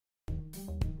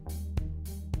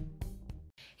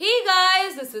Hey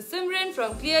guys, this is Simran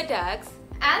from ClearTax.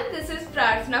 And this is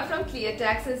Prarthana from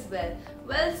ClearTax as well.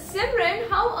 Well, Simran,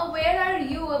 how aware are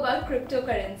you about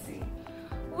cryptocurrency?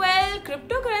 Well,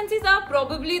 cryptocurrencies are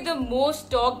probably the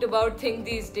most talked about thing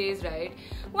these days, right?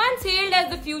 Once hailed as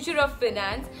the future of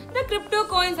finance, the crypto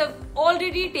coins have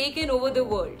already taken over the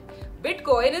world.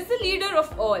 Bitcoin is the leader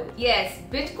of all. Yes,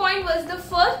 Bitcoin was the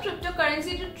first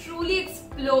cryptocurrency to truly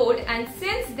explode, and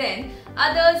since then,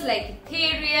 others like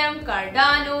Ethereum,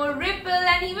 Cardano, Ripple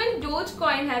and even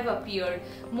Dogecoin have appeared.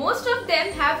 Most of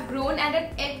them have grown at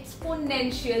an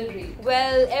exponential rate.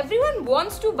 Well, everyone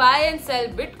wants to buy and sell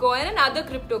Bitcoin and other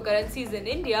cryptocurrencies in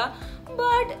India,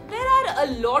 but there are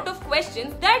a lot of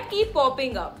questions that keep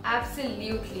popping up.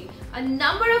 Absolutely. A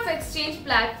number of exchange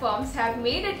platforms have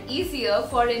made it easier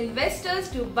for investors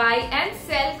to buy and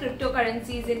sell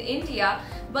cryptocurrencies in India,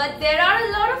 but there are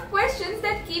a lot of questions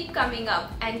that keep coming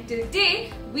up, and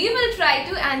today we will try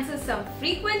to answer some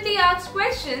frequently asked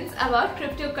questions about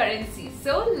cryptocurrencies.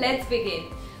 So let's begin.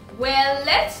 Well,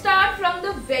 let's start from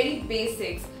the very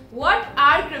basics. What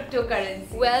are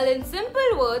cryptocurrencies? Well, in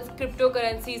simple words,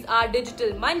 cryptocurrencies are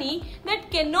digital money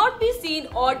that cannot be seen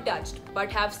or touched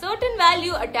but have certain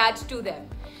value attached to them.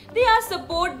 They are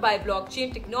supported by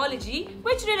blockchain technology,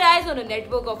 which relies on a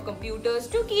network of computers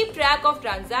to keep track of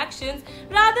transactions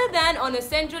rather than on a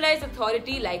centralized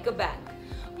authority like a bank.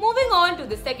 Moving on to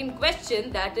the second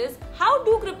question, that is, how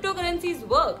do cryptocurrencies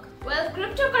work? Well,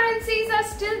 cryptocurrencies are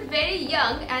still very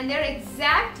young and their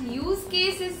exact use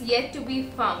case is yet to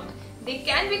be found. They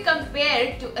can be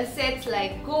compared to assets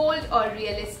like gold or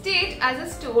real estate as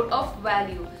a store of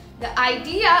value. The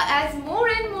idea, as more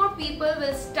and more people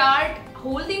will start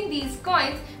holding these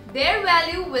coins, their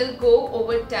value will go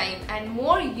over time and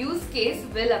more use case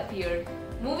will appear.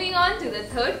 Moving on to the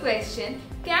third question,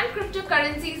 can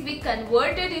cryptocurrencies be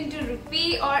converted into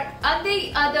rupee or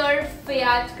any other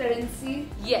fiat currency?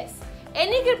 Yes,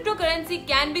 any cryptocurrency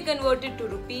can be converted to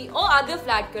rupee or other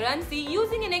flat currency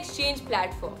using an exchange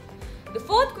platform. The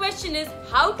fourth question is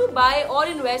how to buy or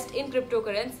invest in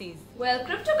cryptocurrencies. Well,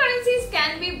 cryptocurrencies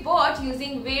can be bought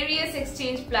using various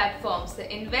exchange platforms. The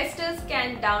investors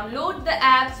can download the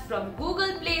apps from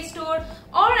Google Play Store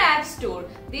or App Store.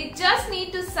 They just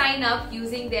need to sign up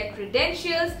using their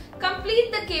credentials,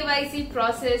 complete the KYC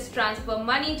process, transfer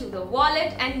money to the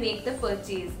wallet and make the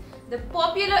purchase. The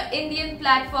popular Indian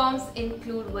platforms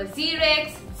include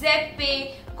WazirX,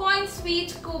 ZepPay,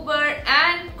 CoinSweet, Kuber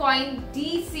and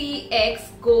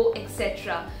CoinDCX, Go,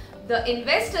 etc. The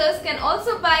investors can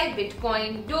also buy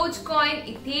Bitcoin, Dogecoin,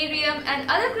 Ethereum and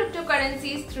other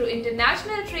cryptocurrencies through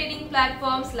international trading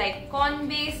platforms like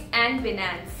Coinbase and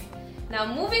Binance. Now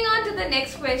moving on to the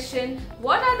next question,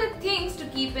 what are the things to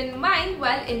keep in mind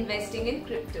while investing in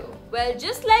crypto? Well,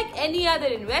 just like any other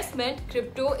investment,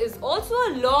 crypto is also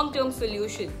a long-term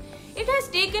solution. It has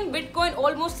taken Bitcoin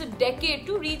almost a decade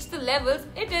to reach the levels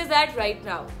it is at right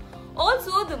now.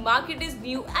 Also, the market is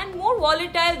new and more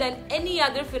volatile than any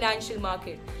other financial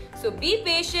market. So be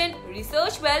patient,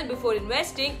 research well before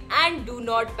investing and do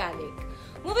not panic.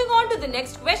 Moving on to the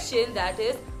next question, that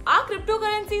is, are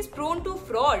cryptocurrencies prone to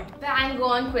fraud? Bang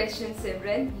on question,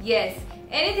 Simran. Yes,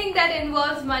 anything that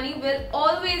involves money will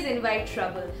always invite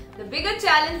trouble. The bigger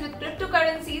challenge with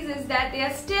cryptocurrencies is that they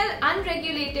are still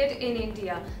unregulated in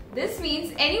India. This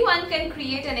means anyone can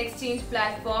create an exchange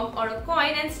platform or a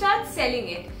coin and start selling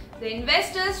it. The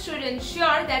investors should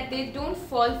ensure that they don't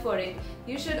fall for it.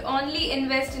 You should only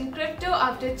invest in crypto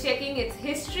after checking its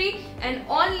history and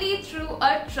only through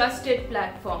a trusted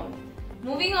platform.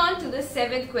 Moving on to the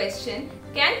seventh question,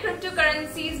 can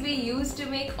cryptocurrencies be used to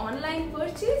make online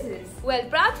purchases? Well,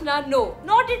 Prarthana, no,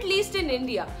 not at least in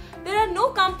India. There are no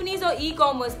companies or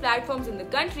e-commerce platforms in the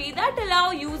country that allow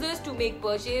users to make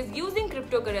purchases using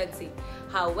cryptocurrency.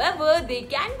 However, they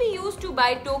can be used to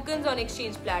buy tokens on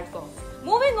exchange platforms.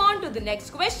 Moving on to the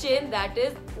next question, that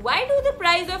is, why do the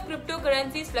price of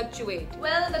cryptocurrencies fluctuate?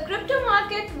 Well, the crypto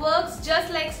market works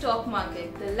just like stock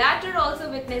market. The latter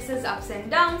also witnesses ups and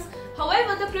downs.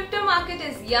 However, the crypto market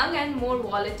is young and more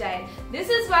volatile. This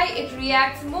is why it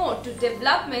reacts more to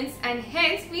developments and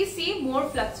hence we see more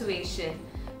fluctuation.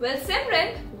 Well,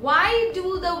 Simran, why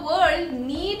do the world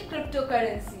need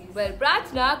cryptocurrencies? Well,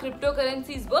 Prarthana,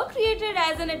 cryptocurrencies were created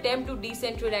as an attempt to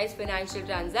decentralize financial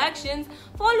transactions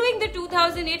following the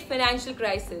 2008 financial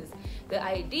crisis. The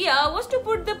idea was to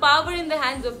put the power in the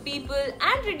hands of people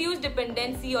and reduce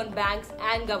dependency on banks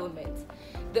and governments.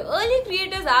 The early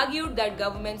creators argued that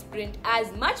governments print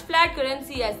as much flat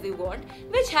currency as they want,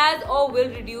 which has or will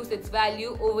reduce its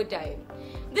value over time.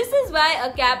 This is why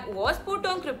a cap was put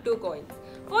on crypto coins.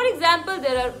 For example,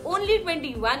 there are only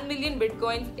 21 million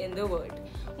bitcoins in the world.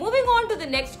 Moving on to the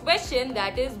next question,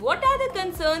 that is, what are the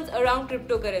concerns around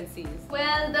cryptocurrencies?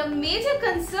 Well, the major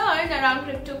concern around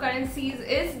cryptocurrencies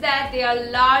is that they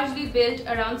are largely built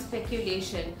around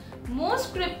speculation.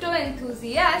 Most crypto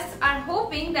enthusiasts are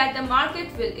hoping that the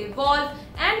market will evolve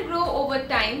and grow over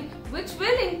time, which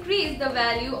will increase the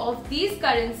value of these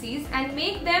currencies and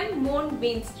make them more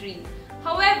mainstream.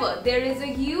 However, there is a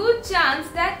huge chance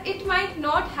that it might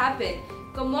not happen.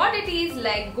 Commodities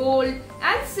like gold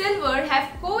and silver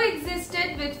have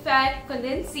coexisted with fiat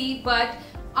currency but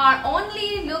are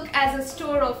only looked as a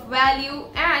store of value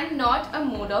and not a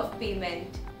mode of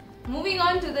payment. Moving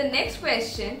on to the next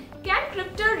question, can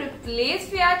crypto replace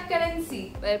fiat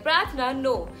currency? Well, Prarthana,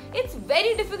 no. It's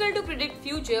very difficult to predict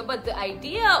future, but the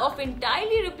idea of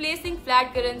entirely replacing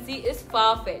fiat currency is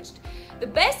far-fetched. The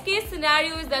best case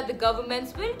scenario is that the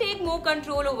governments will take more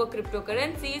control over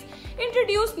cryptocurrencies,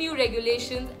 introduce new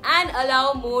regulations, and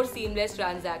allow more seamless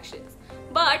transactions.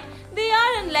 But they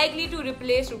are unlikely to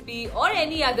replace rupee or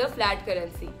any other fiat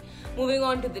currency. Moving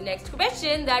on to the next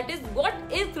question, that is, what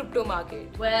is crypto market?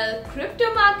 Well,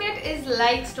 crypto market is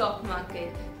like stock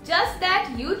market, just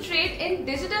that you trade in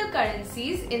digital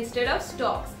currencies instead of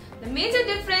stocks. The major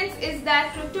difference is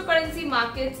that cryptocurrency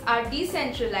markets are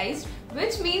decentralized,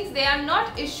 which means they are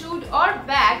not issued or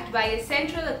backed by a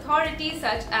central authority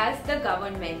such as the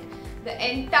government.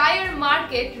 The entire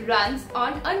market runs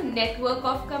on a network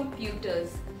of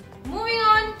computers. Moving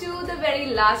on to the very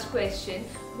last question.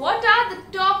 What are the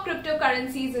top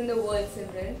cryptocurrencies in the world,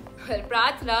 Simran? Well,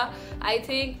 Prarthana, I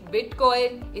think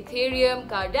Bitcoin, Ethereum,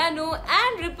 Cardano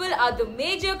and Ripple are the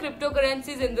major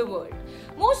cryptocurrencies in the world.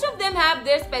 Most of them have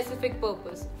their specific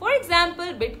purpose. For example,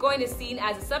 Bitcoin is seen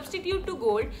as a substitute to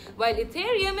gold, while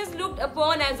Ethereum is looked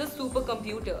upon as a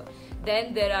supercomputer.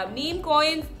 Then there are meme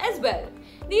coins as well.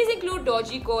 These include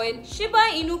Dogecoin, Shiba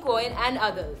Inu coin and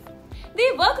others.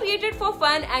 They were created for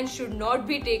fun and should not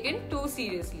be taken too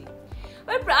seriously.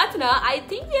 Well, Prarthana, I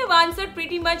think we have answered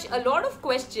pretty much a lot of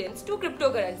questions to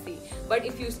cryptocurrency. But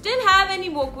if you still have any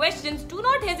more questions, do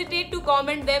not hesitate to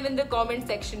comment them in the comment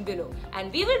section below.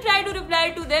 And we will try to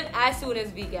reply to them as soon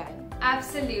as we can.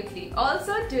 Absolutely.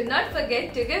 Also, do not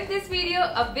forget to give this video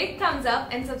a big thumbs up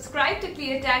and subscribe to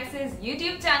ClearTax's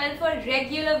YouTube channel for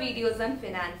regular videos on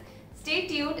finance. Stay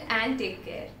tuned and take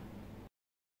care.